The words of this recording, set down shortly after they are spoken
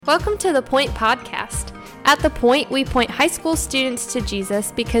Welcome to The Point Podcast. At The Point, we point high school students to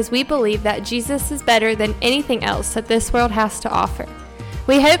Jesus because we believe that Jesus is better than anything else that this world has to offer.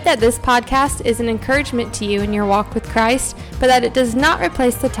 We hope that this podcast is an encouragement to you in your walk with Christ, but that it does not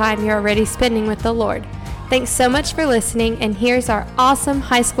replace the time you're already spending with the Lord. Thanks so much for listening, and here's our awesome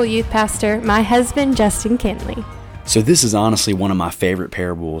high school youth pastor, my husband, Justin Kinley. So this is honestly one of my favorite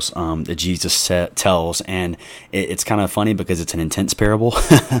parables that Jesus tells, and it's kind of funny because it's an intense parable,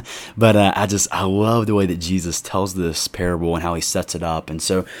 but I love the way that Jesus tells this parable and how he sets it up. And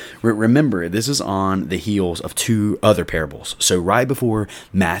so remember, this is on the heels of two other parables. So right before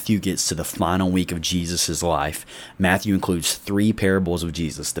Matthew gets to the final week of Jesus' life, Matthew includes three parables of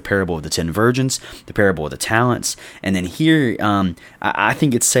Jesus: the parable of the 10 virgins, the parable of the talents, and then here I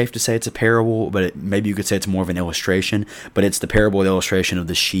think it's safe to say it's a parable, but maybe you could say it's more of an illustration. But it's the parable illustration of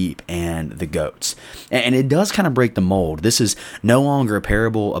the sheep and the goats. And it does kind of break the mold. This is no longer a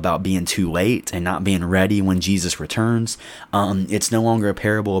parable about being too late and not being ready when Jesus returns. It's no longer a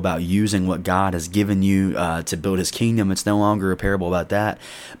parable about using what God has given you to build his kingdom. It's no longer a parable about that.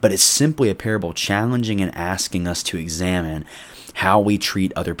 But it's simply a parable challenging and asking us to examine how we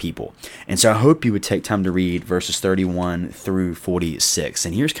treat other people. And so I hope you would take time to read verses 31 through 46.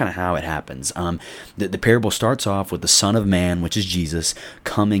 And here's kind of how it happens. The parable starts off with the Son of Man, which is Jesus,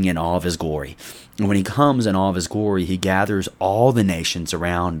 coming in all of his glory. And when he comes in all of his glory, he gathers all the nations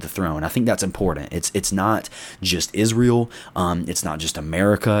around the throne. I think that's important. It's not just Israel. It's not just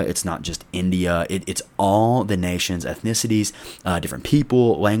America. It's not just India. It's all the nations, ethnicities, different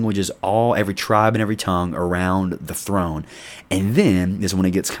people, languages, every tribe and every tongue around the throne. And then is when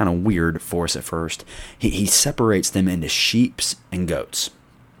it gets kind of weird for us at first. He separates them into sheep and goats.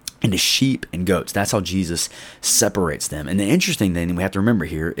 Into sheep and goats. That's how Jesus separates them. And the interesting thing we have to remember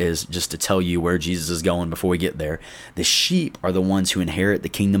here is, just to tell you where Jesus is going before we get there, the sheep are the ones who inherit the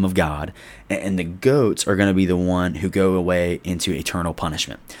kingdom of God, and the goats are going to be the one who go away into eternal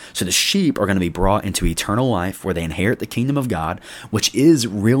punishment. So the sheep are going to be brought into eternal life where they inherit the kingdom of God, which is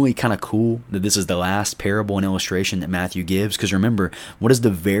really kind of cool that this is the last parable and illustration that Matthew gives. Because remember, what is the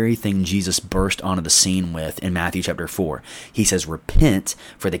very thing Jesus burst onto the scene with in Matthew chapter 4? He says, repent,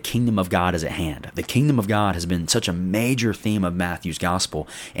 for the kingdom of God is at hand. The kingdom of God has been such a major theme of Matthew's gospel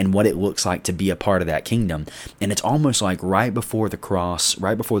and what it looks like to be a part of that kingdom. And it's almost like right before the cross,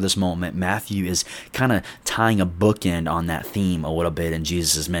 right before this moment, Matthew is kind of tying a bookend on that theme a little bit in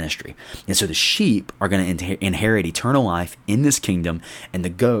Jesus' ministry. And so the sheep are going to inherit eternal life in this kingdom, and the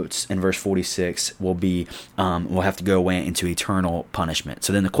goats in verse 46 will have to go away into eternal punishment.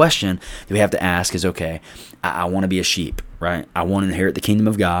 So then the question that we have to ask is, okay, I want to be a sheep, right? I want to inherit the kingdom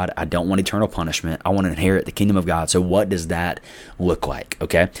of God. I don't want eternal punishment. I want to inherit the kingdom of God. So what does that look like?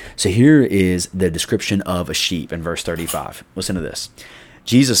 Okay. So here is the description of a sheep in verse 35. Listen to this.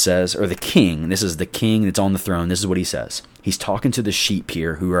 Jesus says, or the king, this is the king that's on the throne. This is what he says. He's talking to the sheep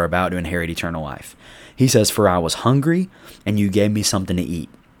here who are about to inherit eternal life. He says, for I was hungry and you gave me something to eat.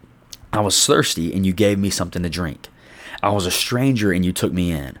 I was thirsty and you gave me something to drink. I was a stranger and you took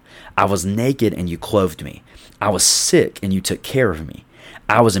me in. I was naked and you clothed me. I was sick and you took care of me.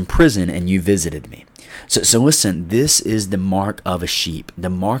 I was in prison and you visited me. So listen, this is the mark of a sheep. The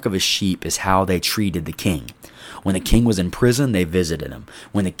mark of a sheep is how they treated the king. When the king was in prison, they visited him.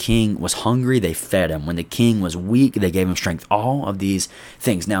 When the king was hungry, they fed him. When the king was weak, they gave him strength. All of these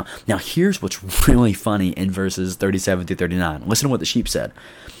things. Now here's what's really funny in verses 37 through 39. Listen to what the sheep said.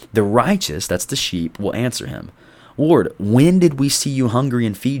 The righteous, that's the sheep, will answer him, Lord, when did we see you hungry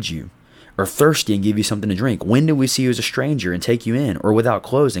and feed you, or thirsty and give you something to drink? When did we see you as a stranger and take you in, or without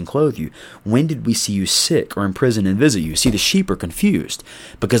clothes and clothe you? When did we see you sick or in prison and visit you? See, the sheep are confused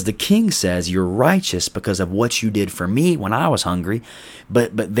because the king says you're righteous because of what you did for me when I was hungry,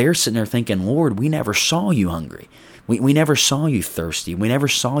 but they're sitting there thinking, Lord, we never saw you hungry. We never saw you thirsty. We never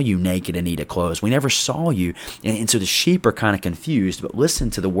saw you naked and need of clothes. We never saw you. And so the sheep are kind of confused, but listen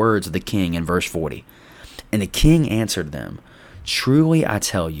to the words of the king in verse 40. And the king answered them, truly I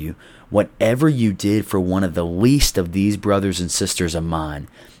tell you, whatever you did for one of the least of these brothers and sisters of mine,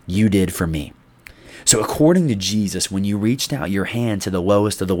 you did for me. So according to Jesus, when you reached out your hand to the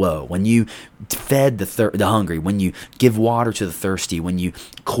lowest of the low, when you fed the hungry, when you give water to the thirsty, when you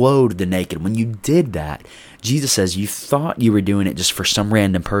clothed the naked, when you did that, Jesus says you thought you were doing it just for some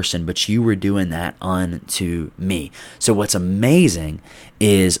random person, but you were doing that unto me. So what's amazing here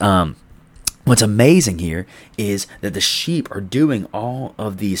is that the sheep are doing all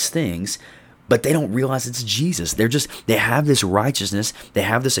of these things, but they don't realize it's Jesus. They have this righteousness, they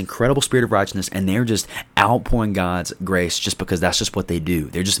have this incredible spirit of righteousness, and they're just outpouring God's grace just because that's just what they do.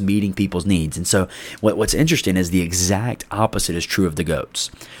 They're just meeting people's needs. And so what's interesting is the exact opposite is true of the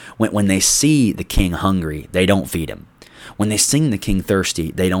goats. When they see the king hungry, they don't feed him. When they see the king thirsty,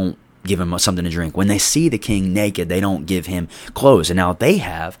 they don't give him something to drink. When they see the king naked, they don't give him clothes. And now they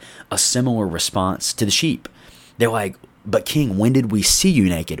have a similar response to the sheep. They're like, but king, when did we see you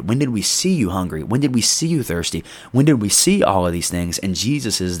naked? When did we see you hungry? When did we see you thirsty? When did we see all of these things? And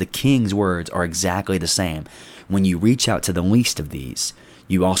the king's words are exactly the same. When you reach out to the least of these,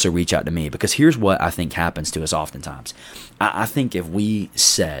 you also reach out to me. Because here's what I think happens to us oftentimes. I think if we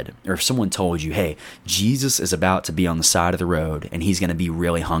said, or if someone told you, hey, Jesus is about to be on the side of the road and he's going to be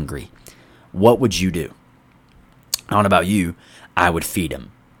really hungry, what would you do? I don't know about you, I would feed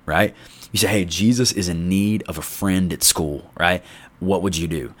him, right? You say, hey, Jesus is in need of a friend at school, right? What would you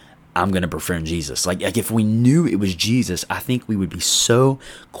do? I'm going to befriend Jesus. Like if we knew it was Jesus, I think we would be so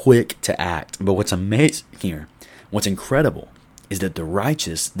quick to act. But what's amazing here, what's incredible, is that the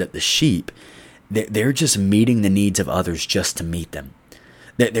righteous, that the sheep, they're just meeting the needs of others just to meet them.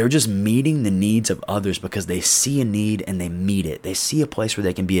 They're just meeting the needs of others because they see a need and they meet it. They see a place where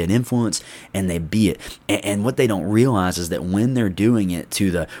they can be an influence and they be it. And what they don't realize is that when they're doing it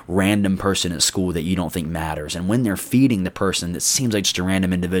to the random person at school that you don't think matters, and when they're feeding the person that seems like just a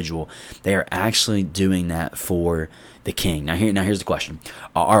random individual, they are actually doing that for the king. Now here's the question.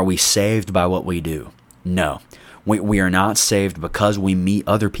 Are we saved by what we do? No. We are not saved because we meet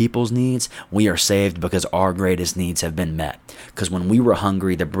other people's needs. We are saved because our greatest needs have been met. Because when we were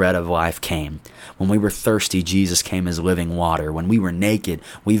hungry, the bread of life came. When we were thirsty, Jesus came as living water. When we were naked,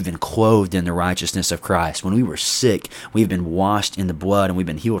 we've been clothed in the righteousness of Christ. When we were sick, we've been washed in the blood and we've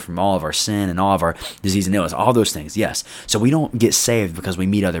been healed from all of our sin and all of our disease and illness. All those things, yes. So we don't get saved because we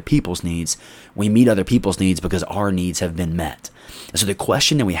meet other people's needs. We meet other people's needs because our needs have been met. And so the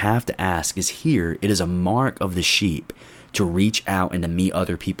question that we have to ask is here, it is a mark of the sheep to reach out and to meet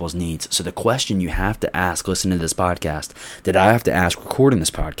other people's needs. So the question you have to ask, listening to this podcast, that I have to ask recording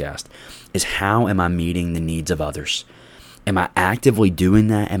this podcast, is how am I meeting the needs of others? Am I actively doing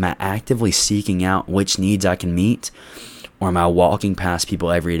that? Am I actively seeking out which needs I can meet? Or am I walking past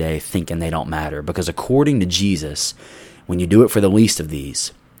people every day thinking they don't matter? Because according to Jesus, when you do it for the least of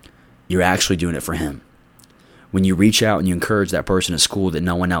these, you're actually doing it for him. When you reach out and you encourage that person at school that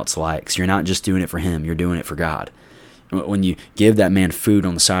no one else likes, you're not just doing it for him, you're doing it for God. When you give that man food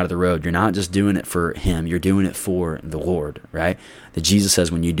on the side of the road, you're not just doing it for him, you're doing it for the Lord, right? That Jesus says,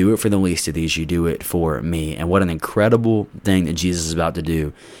 when you do it for the least of these, you do it for me. And what an incredible thing that Jesus is about to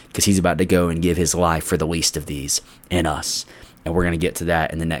do, because he's about to go and give his life for the least of these in us. And we're going to get to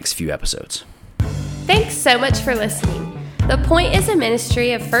that in the next few episodes. Thanks so much for listening. The Point is a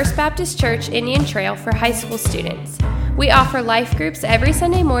ministry of First Baptist Church Indian Trail for high school students. We offer life groups every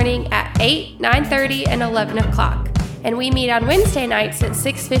Sunday morning at 8, 9:30, and 11 o'clock, and we meet on Wednesday nights at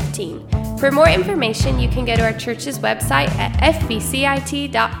 6:15. For more information, you can go to our church's website at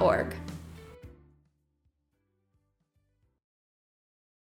fbcit.org.